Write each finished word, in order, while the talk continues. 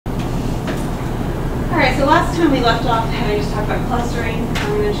so last time we left off having just talked about clustering.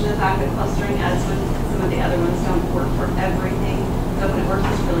 We mentioned the fact that clustering, as with some of the other ones, don't work for everything. But when it works,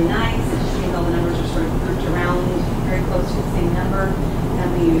 it's really nice. It just means all the numbers are sort of grouped around very close to the same number. And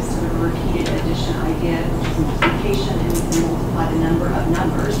we use sort of a repeated addition idea, which is multiplication, and we can multiply the number of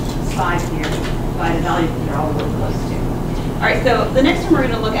numbers, it's 5 here, by the value that they're all really close to. All right, so the next one we're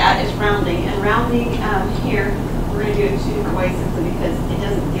going to look at is rounding. And rounding here, we're going to do it 2 different ways simply because it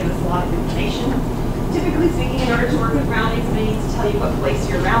doesn't give us a lot of information. Typically speaking, in order to work with rounding, somebody needs to tell you what place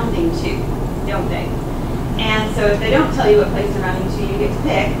you're rounding to, don't they? And so if they don't tell you what place they're rounding to, you get to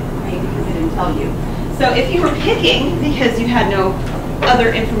pick, because they didn't tell you. So if you were picking because you had no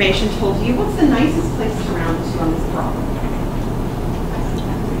other information told you, what's the nicest place to round to on this problem?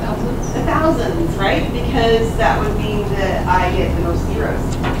 The thousands, right? Because that would mean that I get the most zeros.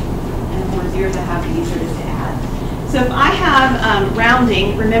 And the more zeros I have, the easier it is to add. So if I have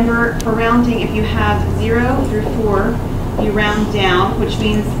rounding, remember for rounding, if you have 0 through 4, you round down, which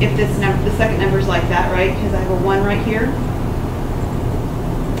means if this number, the second number is like that, right? Because I have a 1 right here.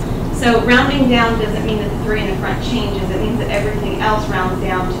 So rounding down doesn't mean that the 3 in the front changes. It means that everything else rounds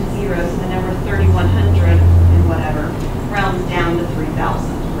down to 0. So the number 3100 and whatever rounds down to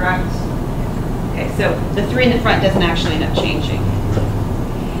 3000, correct? Okay, so the 3 in the front doesn't actually end up changing.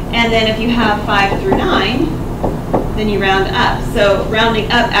 And then if you have 5 through 9, then you round up. So rounding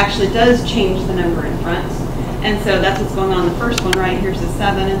up actually does change the number in front. And so that's what's going on in the first one, right? Here's a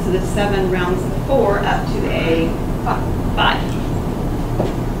 7, and so the 7 rounds the 4 up to a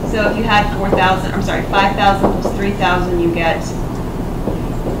 5. So if you had 5,000 plus 3,000, you get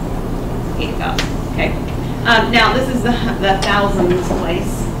 8,000. Okay. Now this is the thousands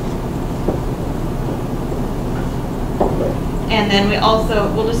place. And then we also,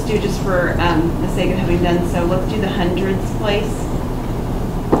 we'll just do just for the sake of having done so, let's do the hundreds place.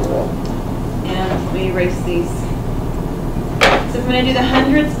 And let me erase these. So if I'm going to do the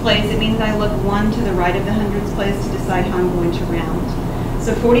hundreds place, it means I look 1 to the right of the hundreds place to decide how I'm going to round.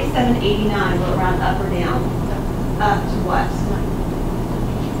 So 4789, will it round up or down? Up to what?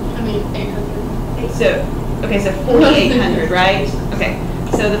 I mean 800. So, okay, so 4800, right? Okay,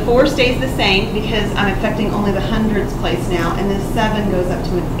 so the 4 stays the same because I'm affecting only the hundreds place now, and the 7 goes up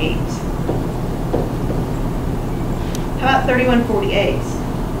to an 8. How about 3148?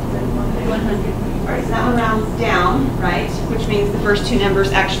 3100. All right, so that one rounds down, right? Which means the first 2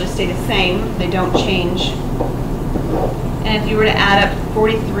 numbers actually stay the same. They don't change. And if you were to add up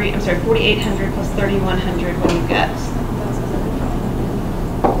 4800 plus 3100, what do you get?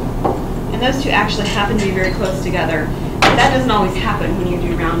 And those 2 actually happen to be very close together. But that doesn't always happen when you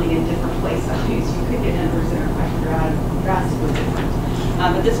do rounding in different place values. You could get numbers that are quite drastically different.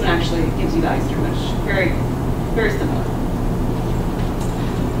 But this one actually gives you values pretty much very, very similar.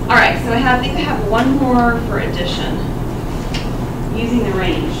 All right, so I think I have one more for addition, using the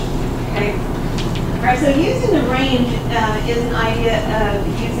range. Okay. All right, so using the range is an idea of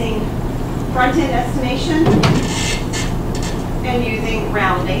using front-end estimation and using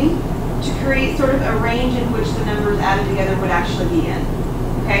rounding to create sort of a range in which the numbers added together would actually be in.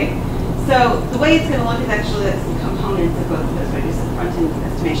 Okay? So the way it's going to look is actually like some components of both of those, right? Just front-end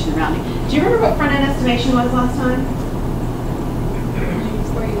estimation and rounding. Do you remember what front-end estimation was last time?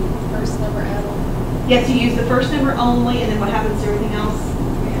 Where you first number add on. Yes, you use the first number only, and then what happens to everything else?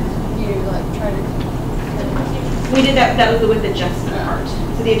 You like try to. We did that. That was the with adjustment part.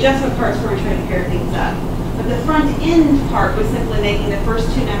 So the adjustment part is where we're trying to pair things up. But the front end part was simply making the first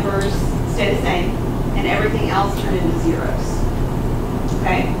 2 numbers stay the same, and everything else turn into zeros.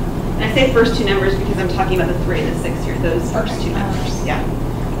 Okay. And I say first 2 numbers because I'm talking about the 3 and the 6 here. Those first 2 numbers. Yeah.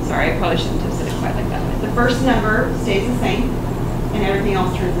 Sorry, I probably shouldn't have said it quite like that. But the first number stays the same, and everything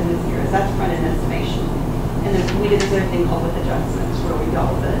else turns into zeros. That's front end estimation. And then we did this other thing called with adjustments, where we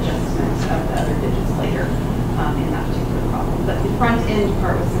dealt with the adjustments of the other digits later in that particular problem. But the front end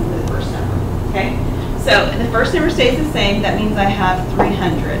part was simply the first number. Okay? So the first number stays the same. That means I have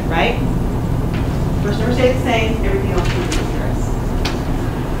 300, right? First number stays the same. Everything else turns into zeros.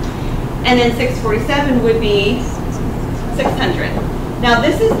 And then 647 would be 600. Now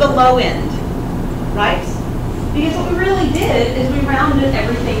this is the low end, right? Because what we really did is we rounded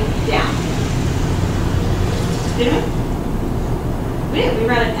everything down. Didn't we? We did. We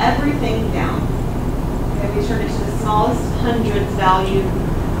rounded everything down. Okay, we turned it to the smallest hundreds value,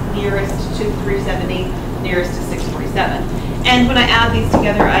 nearest to 370, nearest to 647. And when I add these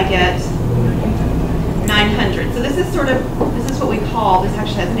together, I get 900. So this is what we call, this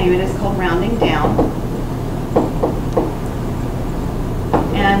actually has a name, it is called rounding down.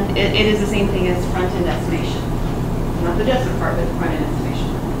 And it is the same thing as front-end estimation. Not the adjustment part, but the front-end estimation.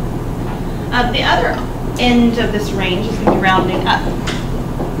 The other end of this range is going to be rounding up.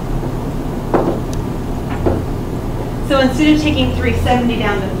 So instead of taking 370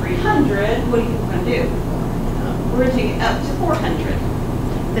 down to 300, what do you think we're going to do? We're going to take it up to 400.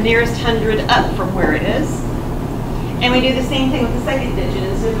 The nearest 100 up from where it is. And we do the same thing with the second digit.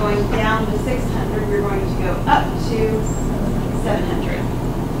 Instead of going down to 600, we're going to go up to 700.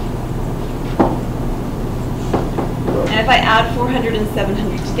 And if I add 400 and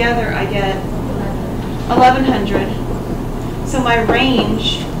 700 together, I get 1100. So my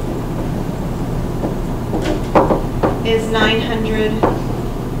range is 900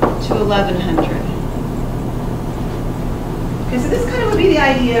 to 1100. Okay, so this kind of would be the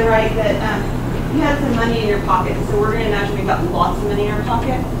idea, right, that you had some money in your pocket. So we're going to imagine we've got lots of money in our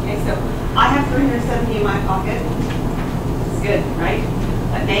pocket. Okay, so I have 370 in my pocket. It's good, right?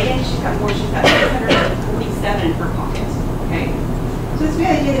 But Megan, she's got more. She's got 647 in her pocket. Okay, so it's the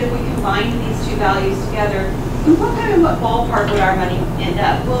idea that if we combine these two values together, what ballpark would our money end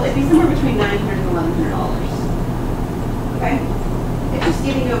up? Well, it'd be somewhere between $900 and $1,100. Okay, it's just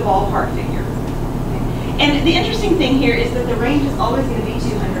giving you a ballpark figure. Okay? And the interesting thing here is that the range is always going to be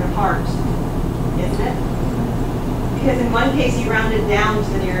 200 apart, isn't it? Because in one case you rounded down to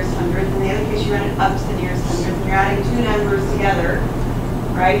the nearest hundredth, and in the other case you rounded up to the nearest hundredth, and you're adding two numbers together,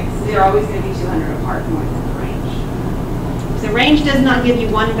 right? So they're always going to be 200 apart from within the range. So range does not give you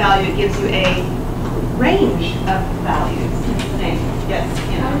one value; it gives you a range of values. Yes.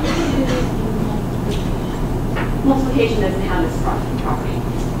 How do you do Multiplication doesn't have this property.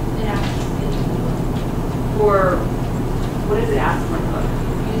 it? Or what does it ask for?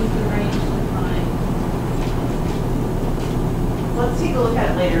 Use the range to find. Let's take a look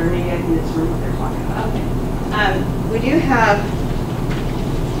at it later. Maybe I can determine what they're talking about. Okay. We do have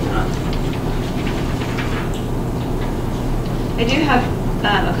I do have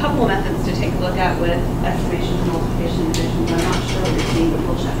a couple of methods to take a look at with estimation and multiplication and division. I'm not sure what you're seeing, but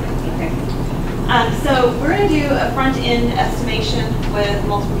we'll check it. Okay. So we're going to do a front-end estimation with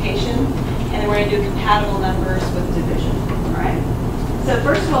multiplication, and then we're going to do compatible numbers with division. All right. So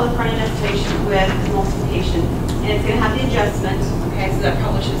first of all, the front-end estimation with multiplication, and it's going to have the adjustment. Okay, so that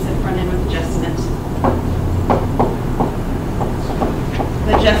probably should have said front-end with adjustment.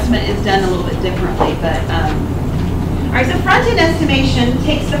 The adjustment is done a little bit differently, but all right. So front-end estimation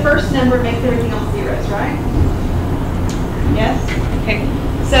takes the first number and makes everything else zeros, right? Yes. Okay.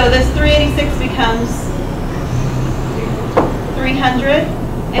 So this 386 becomes 300,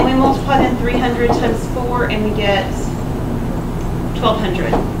 and we multiply then 300 times 4, and we get 1200.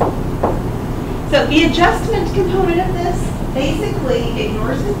 So the adjustment component of this basically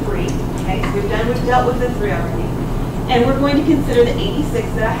ignores the 3. Okay, so we've dealt with the 3 already, and we're going to consider the 86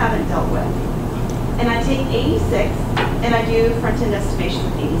 that I haven't dealt with. And I take 86 and I do front-end estimation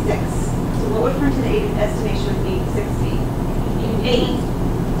with 86. So what would front-end estimation with 86 be? 80.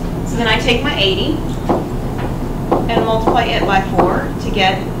 So then I take my 80 and multiply it by 4 to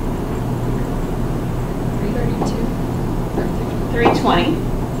get 320.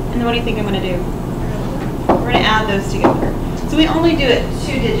 And then what do you think I'm going to do? We're going to add those together. So we only do it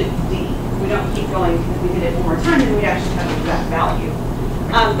 2 digits deep. We don't keep going because if we did it one more time, then we'd actually have that value.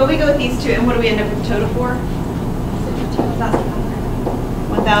 But we go with these two, and what do we end up with total for?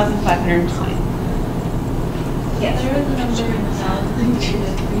 1,520. Yes. There was a number in the south.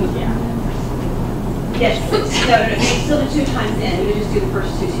 Yeah. Yes. No, you still do 2 times n. You just do the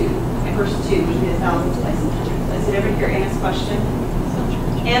first two, which would be 1,000 place and hundreds. Is it ever hear Anna's question?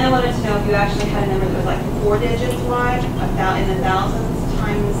 Anna wanted to know if you actually had a number that was like 4 digits wide, in the thousands,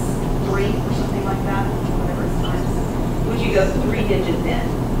 times 3 or something like that, whatever it's times. Would you go 3 digits in?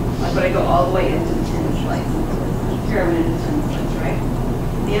 Like would I go all the way into the tens place? Zero into the tens place, right?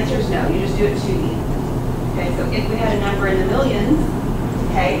 The answer is no. You just do it 2 deep. Okay, so if we had a number in the millions,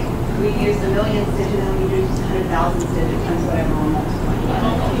 okay, we use the millions digit and we do 100,000 digit times whatever we're multiplying by.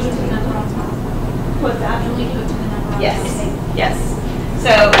 What's that? Yes. Yes.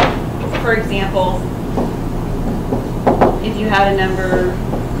 So, for example, if you had a number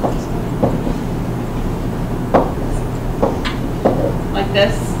like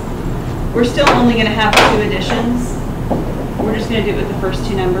this, we're still only going to have 2 additions. We're just going to do it with the first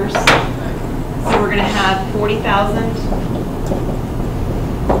 2 numbers. So we're going to have 40,000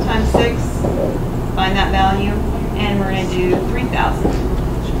 times 6, find that value, and we're going to do 3,000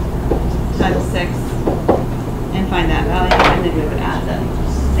 times 6 and find that value, and then we would add them.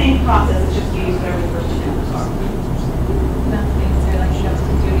 Same process, it's just you use whatever the first 2 numbers are. Nothing, so like you have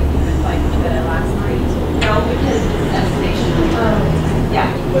to do it even like the last night. No, because it's estimation. Yeah,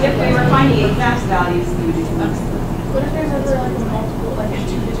 if we were finding exact values, we would do something. What if there's ever like a multiple, like a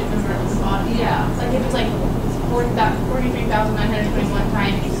 2-digit number at the bottom?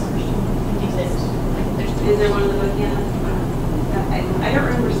 Is there one in the book, Anna? I don't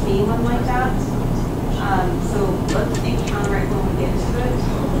remember seeing one like that. So let's encounter it when we get to it.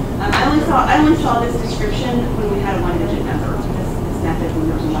 I only saw this description when we had a one-digit number. This method when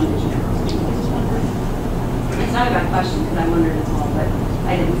there was a one-digit number. It's not a bad question because I wondered as well, but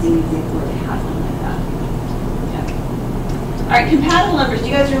I didn't see an example where they had one like that. Yeah. All right, compatible numbers. Do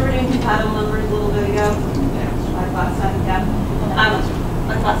you guys remember doing compatible numbers a little bit ago? Like last time? Yeah.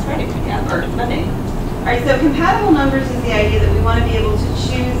 Like last Friday, yeah, or Monday. All right, so compatible numbers is the idea that we want to be able to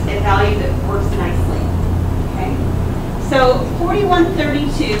choose a value that works nicely. Okay. So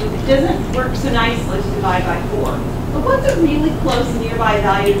 4132 doesn't work so nicely to divide by 4. But what's a really close nearby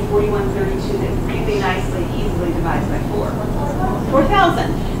value to 4132 that really nicely, easily divides by 4?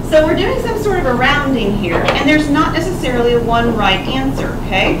 4,000. So we're doing some sort of a rounding here, and there's not necessarily a one right answer,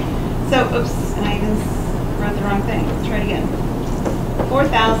 okay? So, oops, and I even wrote the wrong thing. Let's try it again.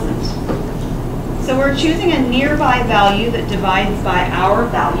 4,000. So we're choosing a nearby value that divides by our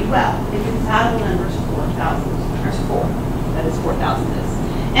value well. If it's compatible numbers, 4,000. There's 4. That is 4,000 is.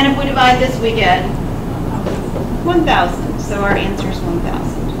 And if we divide this, we get 1,000. So our answer is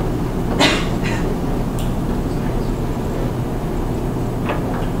 1,000.